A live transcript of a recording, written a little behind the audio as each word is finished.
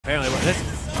Apparently, They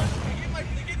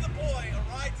gave the boy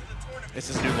a ride to the tournament. this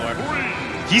is new lore.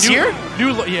 He's here?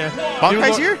 New lore, yeah.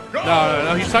 Bankai's here?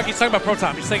 No. He's talking about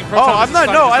Proton. He's saying Proton. Oh, I'm not.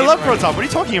 No, I love Proton. What are you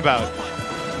talking about?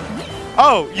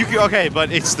 Oh, you can, okay,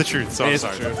 but it's the truth, so I'm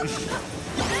sorry.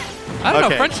 I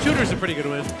don't know. French Tutor's a pretty good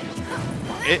win.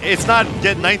 It's not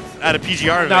getting 9th out of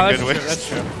PGR. No, good win. That's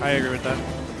true. I agree with that.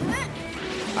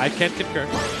 I can't concur.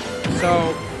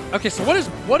 So, okay. So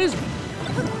what is?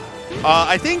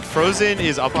 I think Frozen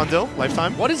is up on Dill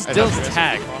lifetime. What is Dill's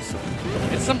tag? Also,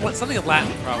 it's something in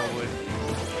Latin probably.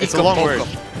 It's a long word.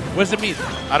 What does it mean?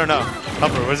 I don't know.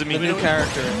 Helper, what does it mean? The new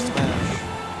character in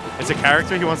Smash. It's a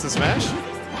character he wants to smash?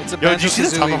 It's a Yo, did you see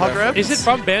the Tomahawk grab? Is it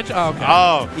from Banjo? Oh, okay.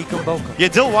 Oh. Ikumboka. Yeah,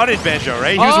 Dill wanted Banjo,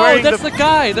 right? He was wearing that's the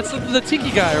guy. That's the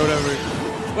Tiki guy or whatever.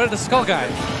 What, the skull guy?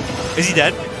 Is he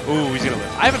dead? Ooh, he's gonna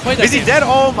live. I haven't played that Is he dead?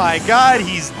 Oh my god,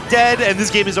 he's dead, and this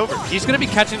game is over. He's gonna be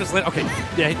catching this lane. Okay,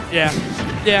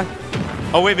 yeah.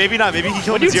 Oh wait, maybe not. Maybe he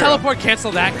killed When you Zero. teleport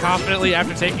cancel that confidently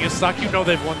after taking a stock, you know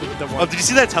they've won the one. Oh, did you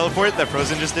see that teleport that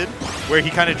Frozen just did? Where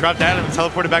he kind of dropped down and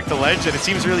teleported back to the ledge, and it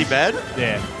seems really bad?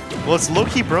 Yeah. Well, it's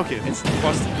low-key broken. It's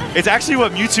busted. It's actually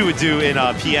what Mewtwo would do in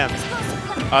PM.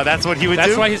 That's what he would do.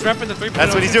 That's why he's repping the 3.0.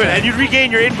 That's what he's doing. And you'd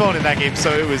regain your invuln in that game,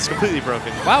 so it was completely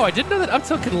broken. Wow, I didn't know that up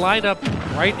tilt could line up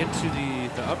right into the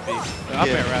up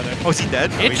air rather. Oh, is he dead?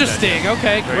 Interesting. Oh,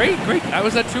 Okay, great. That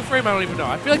was that 2-frame. I don't even know.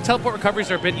 I feel like teleport recoveries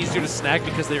are a bit easier to snag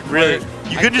because they're really.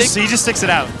 You could just he just sticks it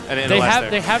out and they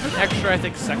have an extra, I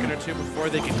think, second or two before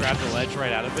they can grab the ledge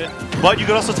right out of it. But you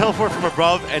could also teleport from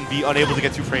above and be unable to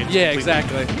get 2 frames. Yeah, completely.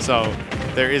 exactly. So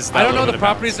there is. That I don't know the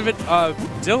properties of it.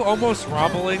 Dill almost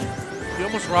robbling. He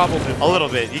almost robbled him. A little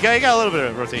bit. You got a little bit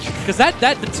of rotation. Because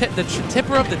the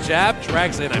tipper of the jab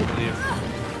drags in, I believe.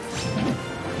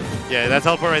 Yeah, that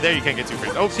teleport right there, you can't get 2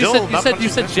 frames. Oh, so Dill, you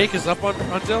said Jake is up on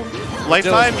Dill?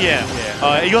 Lifetime,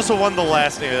 yeah. He also won the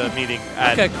last meeting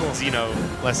at cool.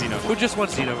 last Xeno. Who just won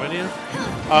Xeno, Vinny?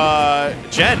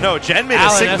 Jen. No, Jen made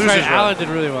Alan, a sick that's losers right. run. Alan did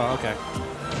really well. Okay.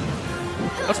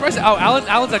 I'm surprised. Oh,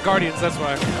 Alan's at Guardians. That's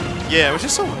why. Yeah, which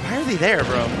is so. Why are they there,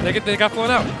 bro? They got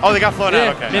flown out. Oh, they got flown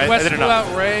out. Okay. Midwest I didn't flew know.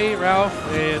 out Ray, Ralph,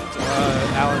 and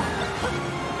Alan.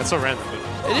 That's so random.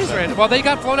 It is random. Well, they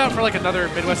got flown out for like another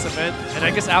Midwest event, and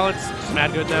I guess Alan's just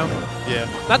mad good now. Yeah.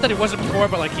 Not that he wasn't before,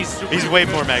 but like he's way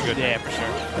more mad good. Yeah, for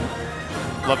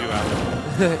sure. Love you,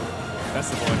 Alan. That's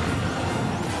the boy.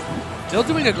 Still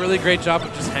doing a really great job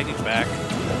of just hanging back.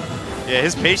 Yeah,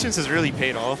 his patience has really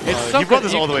paid off. He brought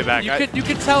this all the way back. You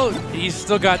can tell he's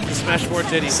still got the Smash 4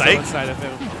 Diddy still inside of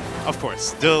him. Of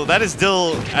course. Dill, that is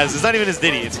Dill, it's not even his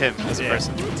Diddy, it's him as a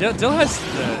person. Dill has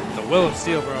the will of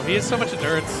steel, bro. He has so much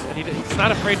endurance, and he's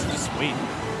not afraid to just wait.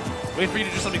 Wait for you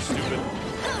to do something stupid.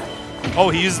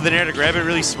 Oh, he uses the Nair to grab it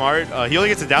really smart. He only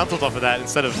gets a down tilt off of that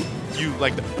instead of you,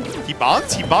 like, he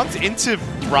bonked into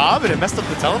Rob, and it messed up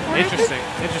the teleport. Interesting.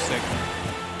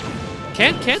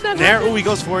 Can that Nair, oh, he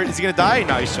goes for it. Is he going to die?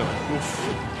 No, he's chilling. Oof.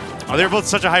 Oh, they're both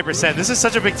such a high percent. This is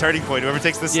such a big turning point. Whoever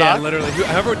takes this stock. Yeah, literally.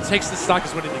 Whoever takes this stock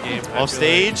is winning the game. Off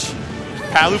stage.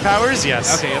 Palu powers,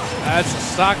 yes. Okay, yep. That's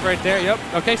stock right there. Yep.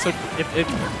 Okay, so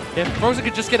if Frozen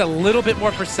could just get a little bit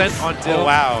more percent on Dill. Oh,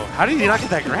 wow. How did he not get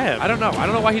that grab? I don't know. I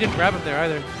don't know why he didn't grab him there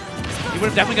either. He would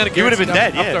have definitely got a He would have been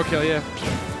dead, yeah. Up throw kill, yeah.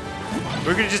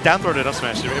 We're going to just down throw it up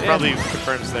smash. It probably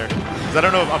confirms there. Because I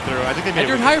don't know if up throw. I think they made it. At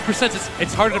your higher percent,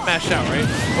 it's harder to mash out, right?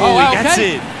 Oh, wow, he gets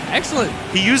it. Excellent.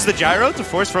 He used the gyro to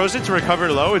force Frozen to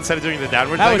recover low instead of doing the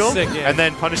downward angle. That was sick, yeah. And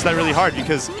then punish that really hard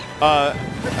because,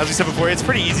 as we said before, it's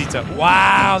pretty easy to.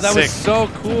 Wow, that was so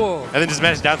cool. And then just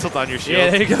mash down tilt on your shield.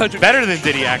 Yeah, there you go. Better than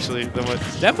Diddy, actually.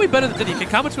 Definitely better than Diddy. He can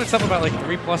comment to itself about like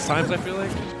 3+ times, I feel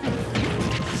like.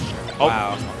 Oh,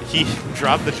 wow. He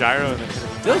dropped the gyro. And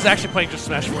then Dill's actually playing just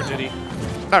Smash 4 Diddy.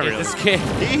 Not really. This game.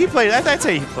 He played. I'd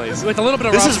say he plays. With a little bit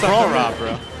of This Rob is Brawl Rob,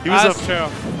 bro. He was that's true.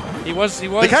 He was.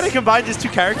 They kind of combined his two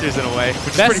characters in a way,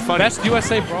 which is pretty funny. Best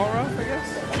USA Brawl Rob, I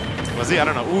guess. Was he? I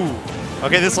don't know. Ooh.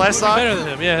 Okay, this last stock. Better than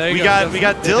him. Yeah. There you we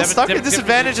got Dill stuck at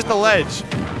disadvantage at the ledge,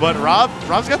 but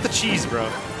Rob's got the cheese, bro.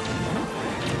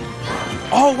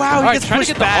 Oh wow, he gets trying pushed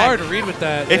to get back. the hard read with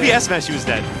that. If he S-smashed, he was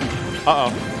dead.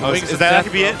 Is that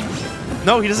could be it?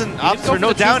 No, he doesn't opt for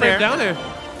no down air.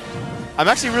 I'm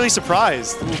actually really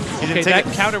surprised. He didn't take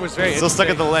that counter was very still stuck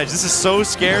at the ledge. This is so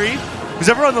scary.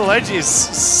 Whoever on the ledge is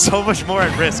so much more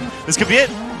at risk. This could be it.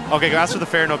 Okay, go ask for the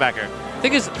fair no backer.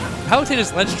 Thing is,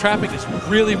 Palutena's ledge trapping is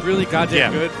really, really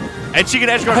goddamn good. And she can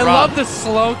edge guard I Rob. love the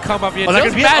slow come up. Yeah, that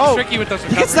could be bad tricky with those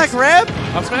recoveries. He gets that grab.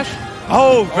 Up smash.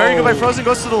 Oh, very good by Frozen.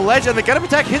 Goes to the ledge, and the get-up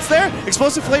attack hits there.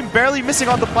 Explosive Flame barely missing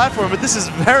on the platform, but this is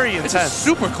very intense. This is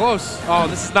super close. Oh,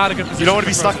 this is not a good position. You don't want to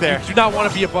be stuck there. You do not want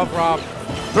to be above Rob.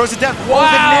 Throws it down. Wow.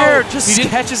 Oh, the nair just He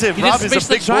didn't- catches him. he Rob didn't is a space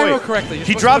the big gyro boy. correctly. You're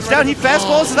He supposed drops to run down. He right over-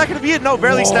 fastballs. Is that going to be it? No,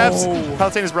 barely stabs. Whoa.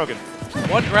 Palutena's broken.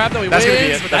 One grab though, he That's wins, gonna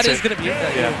be it. but That's that is it. going to be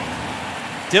it.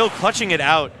 Yeah. Dill clutching it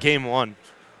out game 1.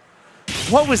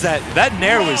 What was that? That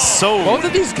nair was so... Both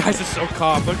of these guys are so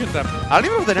calm. Look at them. I don't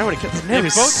even know if the nair would have kept. The nair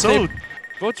was so...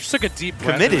 Both just took a deep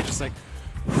breath. committed. And just like,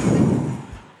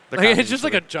 it's just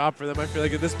like a job for them, I feel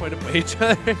like, at this point to play each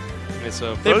other. Okay,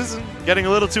 so Frozen getting a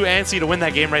little too antsy to win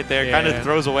that game right there. Kind Yeah. of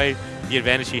throws away the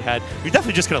advantage he had. You're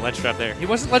definitely just going to ledge trap there. He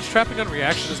wasn't ledge trapping on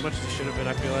reaction as much as he should have been,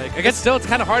 I feel like. Against Dill, it's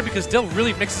kind of hard because Dill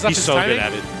really mixes up He's his so timing. good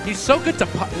at it. He's so good to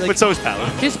pop. Like, But so is Palu.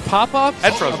 his pop-ups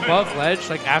And Frozen. above ledge,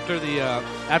 like after the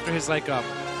after his like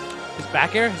his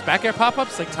back air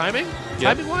pop-ups, like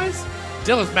timing-wise,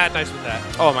 Dill is mad nice with that.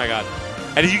 Oh my god.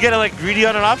 And if you get like greedy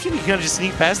on an option, he kind of just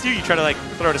sneak past you. You try to like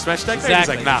throw it a smash attack there. He's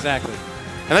like, nah. Exactly.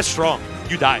 And that's strong.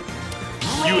 You die.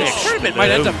 You This tournament might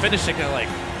end up finishing at like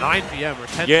 9 p.m. or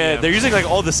 10 Yeah, p.m. they're using like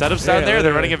all the setups down Yeah, there. They're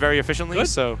literally. running it very efficiently. Good.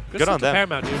 So good stuff on to them.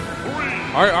 Paramount, dude.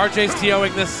 RJ's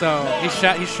TOing this, so he's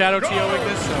shadow TOing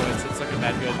this, so it's looking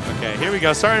that good. Okay, here we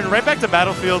go. Starting right back to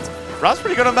Battlefield. Rob's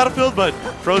pretty good on Battlefield, but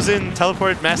Frozen,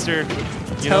 Teleport, Master,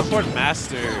 Teleport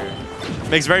Master.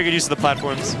 makes very good use of the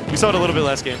platforms. We saw it a little bit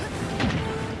last game.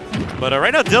 But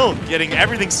right now, Dill getting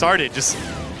everything started, just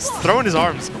throwing his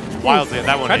arms wildly at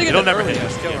that one. Trying to get It'll that never early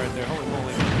hit. skill right there. Holy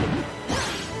moly.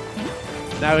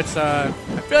 Now it's, I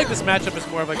feel like this matchup is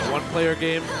more of like a one-player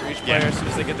game for each player as soon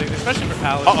as they get things, especially for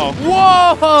Paladin. Uh-oh.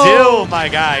 Whoa! Dill, my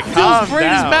guy, calm Dill's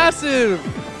brain is down.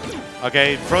 massive!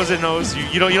 Okay, Frozen knows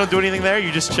you don't do anything there.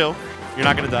 You just chill. You're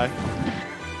not gonna die.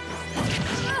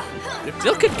 If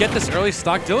Dill could get this early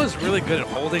stock, Dill is really good at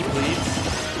holding leads.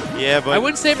 Yeah, but I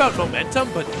wouldn't say about momentum,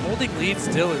 but holding leads,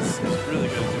 Dill is really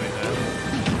good at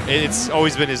doing that. it's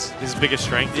always been his biggest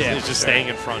strength. Yeah, is just sure. staying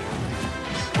in front.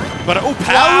 But oh,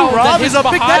 Wow, Palu, Rob is a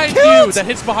big that you. kills. That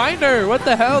hits behind her. What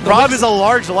the hell? Rob is a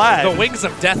large lad. The wings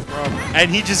of death, bro.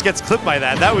 And he just gets clipped by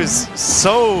that. That was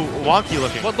so wonky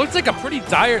looking. What looks like a pretty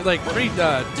dire, like pretty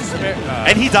despair.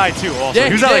 And he died too. Also, yeah,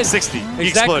 he was he at like did. 60. He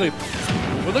Exactly.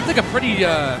 exploded. What looked like a pretty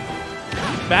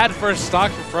bad first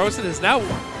stock for Frozen is now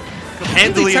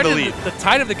Handily in the turning lead. the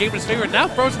tide of the game in his favor. Now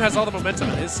Frozen has all the momentum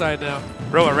on his side now.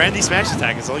 Bro, a Randy smash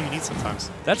attack is all you need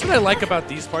sometimes. That's what I like about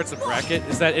these parts of bracket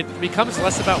is that it becomes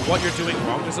less about what you're doing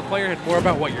wrong as a player and more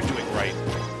about what you're doing right.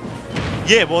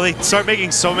 Yeah, well, they start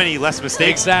making so many less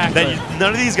mistakes Exactly. that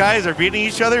none of these guys are beating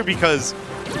each other because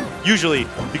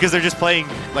they're just playing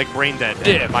like brain dead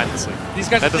and mindlessly. These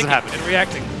guys That are doesn't thinking happen. and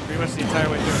reacting pretty much the entire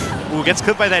way through. Ooh, gets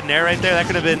clipped by that nair right there. That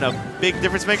could have been a big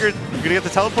difference maker. You're gonna get the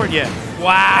teleport, yeah,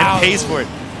 Wow. and pays for it.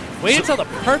 Wait until the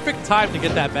perfect time to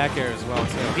get that back air as well.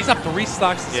 So he's up 3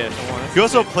 stocks to Yeah. one. If you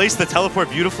also place the teleport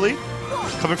beautifully,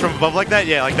 coming from above like that,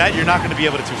 yeah, like that, you're not going to be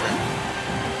able to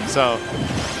two-frame. So,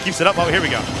 keeps it up. Oh, here we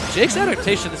go. Jake's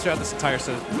adaptation throughout this entire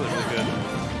set is really, really good.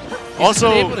 He's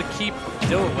Also, been able to keep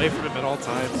Dill away from him at all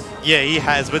times. yeah, he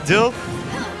has. But Dill,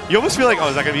 you almost feel like, oh,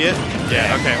 is that going to be it?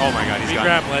 Yeah, okay. Oh, my God, he's gone.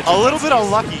 Re-grab ledge. A little bit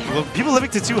unlucky. Well, people living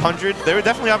to 200, there were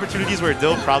definitely opportunities where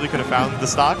Dill probably could have found the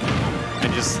stock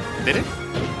and just didn't.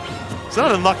 It's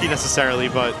not unlucky necessarily,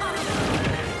 but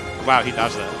wow, he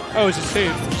dodged that. Oh, it's a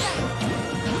save.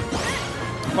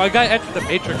 Well, a guy entered the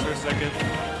Matrix for a second.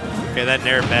 Okay, that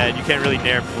nair bad. You can't really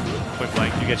nair point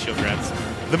blank. You get shield grabs.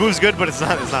 The move's good, but it's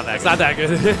not that It's good. not that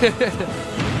good.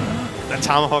 That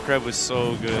tomahawk grab was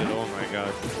so good. Oh my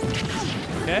god.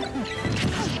 Okay.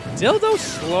 Dildo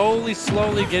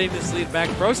slowly getting this lead back.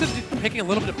 Frozen picking a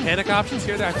little bit of panic options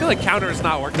here. There, I feel like counter has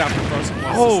not worked out for Frozen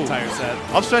once this entire set.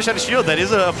 Up smash out of shield. That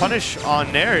is a punish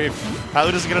on nair if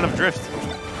Palu doesn't get enough drift.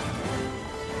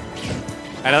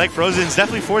 And I like Frozen's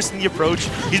definitely forcing the approach.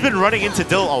 He's been running into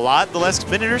Dill a lot the last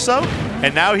minute or so,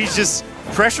 and now he's just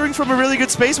pressuring from a really good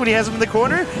space when he has him in the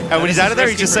corner, and when he's out of there,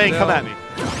 he's just saying, come at me.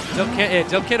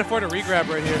 Dill can't afford a regrab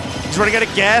right here. He's running out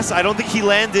of gas. I don't think he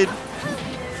landed.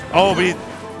 Oh, but he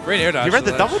Great air dodge. read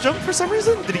the to double jump for some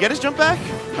reason? Did he get his jump back?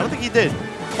 I don't think he did.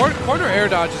 Corner air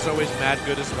dodge is always mad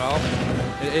good as well.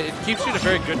 It keeps you in a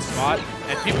very good spot,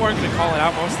 and people aren't going to call it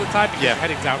out most of the time because you're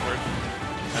heading downward.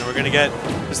 And we're going to get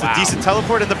just a decent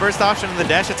teleport in the burst option and the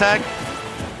dash attack.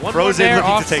 One Frozen more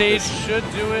looking off to take stage this.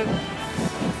 should do it.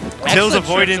 Dill's Excellent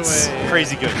avoidance, trips away.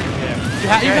 crazy good.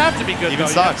 Yeah. You have to be good, Even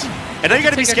though. stocks. And now you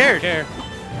got to be Take extra scared. care.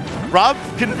 Rob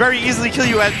can very easily kill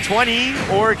you at 20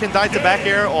 or can die to back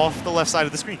air off the left side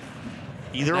of the screen.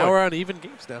 Either Now one. we're on even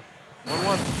games now.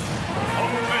 1-1.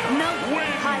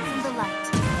 Hide from the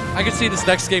light. I can see this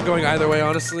next game going either way,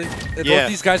 honestly. And Yeah. both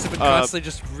these guys have been constantly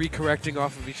just recorrecting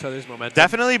off of each other's momentum.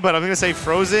 Definitely, but I'm going to say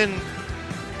Frozen,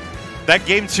 that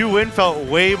game 2 win felt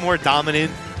way more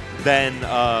dominant than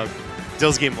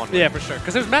Dill's game 1. Yeah, for sure.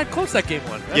 Because it was mad close that game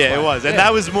 1. Yeah, it was. And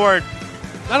that was more...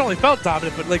 Not only felt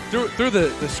dominant, but like through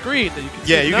the screen that you could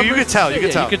see. Yeah, you could tell. You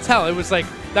could tell. You could tell. It was like,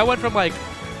 that went from like,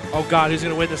 oh God, who's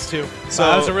going to win this too? So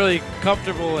that was a really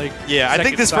comfortable, like, yeah, I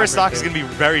think this first stock is right going to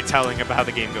be very telling about how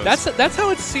the game goes. That's how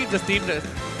it seems, the theme that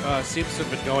seems to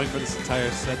have been going for this entire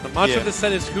set. The mantra of the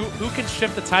set is who can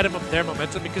shift the tide of their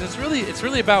momentum, because it's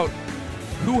really about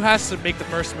who has to make the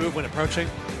first move when approaching.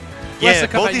 Yeah,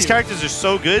 both these characters are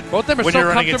so good. Both of them are when so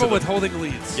you're comfortable with holding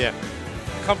leads. Yeah.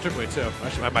 Comfortably, too,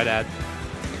 I might add.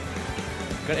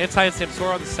 Got Anti and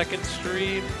Samsora on the second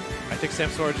stream. I think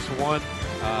Samsora just won.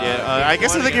 I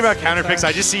guess I'm thinking about counter picks.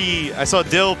 I saw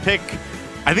Dill pick.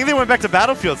 I think they went back to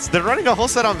Battlefields. They're running a whole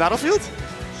set on Battlefields?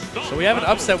 So we have an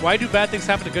upset. Why do bad things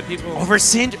happen to good people? Over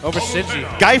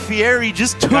Shinji. Guy Fieri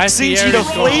just took Shinji to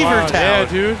Flavor Town. Yeah,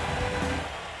 dude.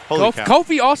 Holy cow.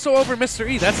 Kofi also over Mr.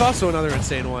 E. That's also another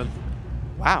insane one.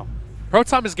 Wow.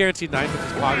 Proton is guaranteed 9th with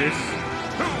his poggers.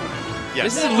 Yes.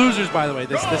 This is in losers, by the way,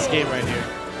 this game right here.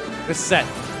 This set.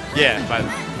 Yeah, but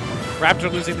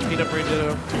Raptor losing the Peanut Brain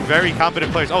Ditto. Two very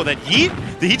competent players. Oh, that Yeet?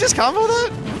 Did he just combo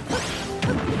that?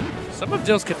 Some of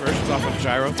Dill's conversions off of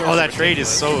gyro. Oh, that trade is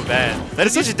so bad. That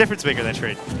is such a difference maker, that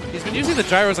trade. He's been using the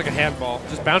gyros like a handball,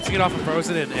 just bouncing it off of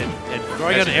Frozen and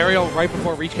throwing an aerial right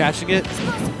before reach catching it.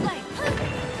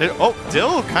 Oh,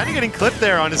 Dill kind of getting clipped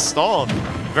there on his stall.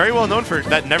 Very well known for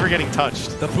that never getting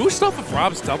touched. The boost off of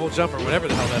Rob's double jump or whatever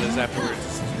the hell that is afterwards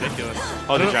is ridiculous.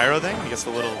 Oh, the gyro thing? He gets the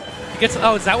little...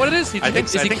 Oh, is that what it is? I think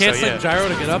is he canceling so, yeah. gyro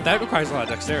to get up? That requires a lot of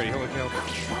dexterity. Holy cow.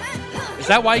 Is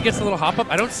that why he gets the little hop up?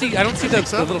 I don't see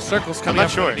the little circles coming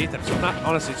up underneath him, so I'm not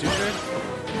honestly too sure.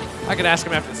 I could ask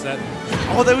him after the set.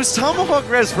 Oh, those tomahawk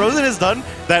grabs. Frozen has done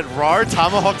that raw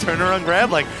tomahawk turnaround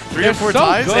grab like 3 or 4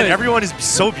 times, and everyone is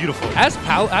so beautiful. As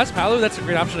Palu, that's a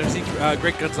great option. I've seen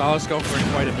Great Gonzalez go for it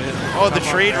quite a bit. Oh, the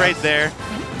trade right there.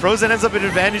 Frozen ends up in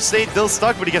advantage state. Dill's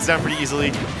stuck, but he gets down pretty easily.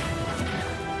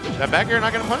 That back air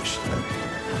not going to punch?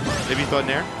 Maybe throw it in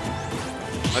there.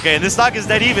 Okay, and this stock is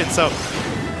dead even, so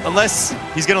unless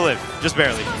he's going to live, just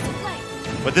barely.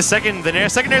 But this second nair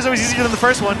is always easier than the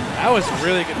first one. That was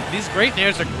really good. These great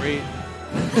nairs are great.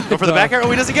 Go for the back air. Oh,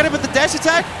 he doesn't get it, but the dash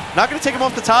attack, not going to take him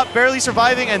off the top, barely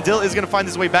surviving, and Dill is going to find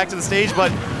his way back to the stage,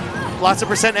 but lots of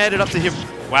percent added up to him.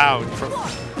 Wow.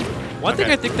 One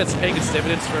thing I think that's paying its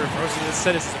dividends for Frozen this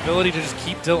set is his ability to just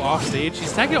keep Dill off stage.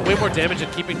 He's taking out way more damage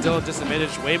and keeping Dill at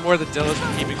disadvantage, way more than Dill is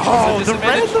keeping Frozen at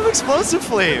disadvantage. The random explosive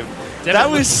flame. That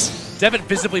was... Devin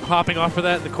visibly popping off for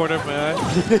that in the corner of my eye.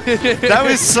 That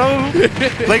was so...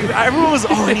 Like, everyone was,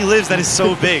 oh, and he lives. That is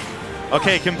so big.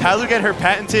 Okay, can Palu get her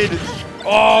patented...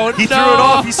 Oh, he threw it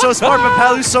off. He's so smart, but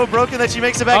Palu's so broken that she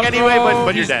makes it back anyway,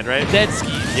 but you're dead, right? Dead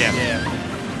skis.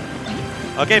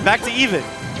 Yeah. Okay, back to even.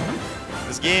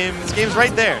 This game's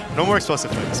right there. No more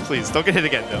explosive flames, please. Don't get hit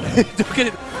again, though. Don't get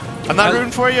it. I'm not rooting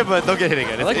for you, but don't get hit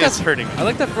again. It's hurting. I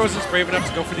like that Frozen's brave enough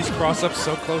to go for these cross-ups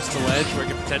so close to ledge where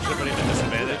he can potentially put him at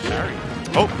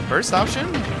disadvantage. Oh, first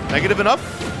option? Negative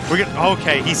enough?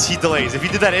 Okay, he delays. If he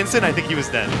did that instant, I think he was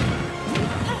dead.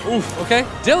 Oof, okay.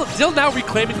 Dill now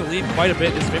reclaiming the lead quite a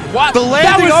bit. What? The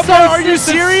landing up there? Are you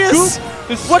serious?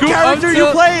 What character are you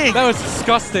playing? That was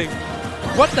disgusting.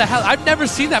 What the hell? I've never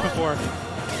seen that before.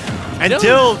 And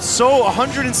Dill, so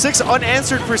 106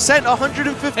 unanswered percent,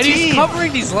 115. And he's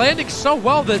covering these landings so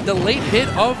well. The late hit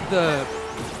of the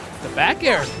back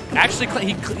air. Actually,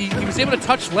 he was able to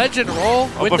touch ledge and roll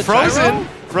with the gyro.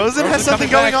 Frozen has something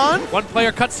going on? One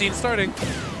player cutscene starting.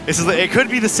 It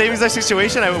could be the same exact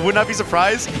situation. I would not be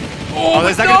surprised. Oh,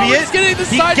 that's not going to be it. He's getting the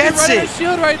side right in his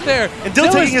shield right there. And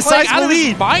Dill taking a sizable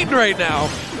lead. Out of his mind right now.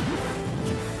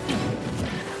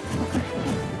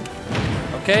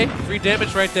 Okay, 3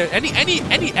 damage right there. Any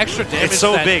extra damage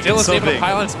so that big. Dill is able big. to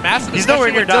pile on is massive. He's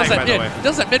nowhere near dying, by the way.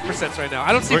 Dill's at mid-percents right now.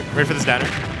 I don't see... Wait for this downer.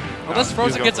 Unless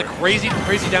Frozen gets a crazy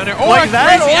downer. Or like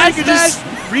that, or I could just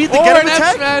read the get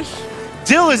attack.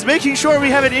 Dill is making sure we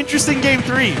have an interesting game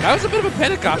 3. That was a bit of a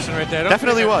panic option right there.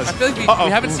 Definitely was. I feel like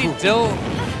we haven't seen Dill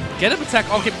get him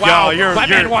attack. Okay, wow,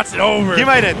 Batman wants it over. He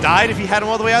might have died if he had him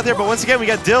all the way out there, but once again, we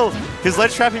got Dill, his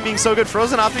ledge trapping being so good.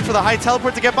 Frozen opting for the high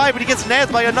teleport to get by, but he gets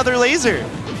nabbed by another laser.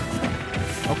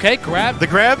 Okay, grab. The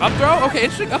grab. Up throw? Okay,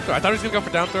 interesting up throw. I thought he was going to go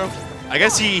for down throw. I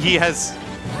guess he has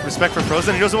respect for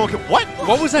Frozen. He doesn't want to... What?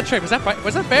 What was that trade? Was that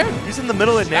fair? He's in the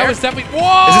middle of nair. That was definitely...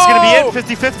 Whoa! Is this going to be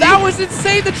it? 50-50? That was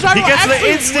insane. The gyro He gets the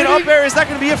instant up air. Is that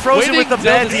going to be it? Frozen with the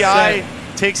bad DI.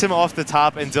 Takes him off the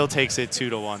top, and Dill takes it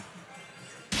 2-1.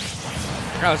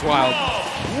 That was wild.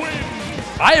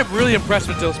 I am really impressed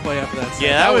with Dill's play after that.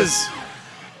 Yeah, that was...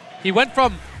 He went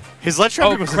from... His ledge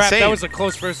trapping was insane. That was a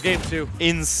close first game, too.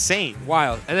 Insane.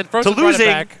 Wild. And then Frozen to losing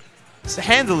back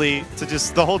handily to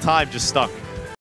just the whole time just stuck.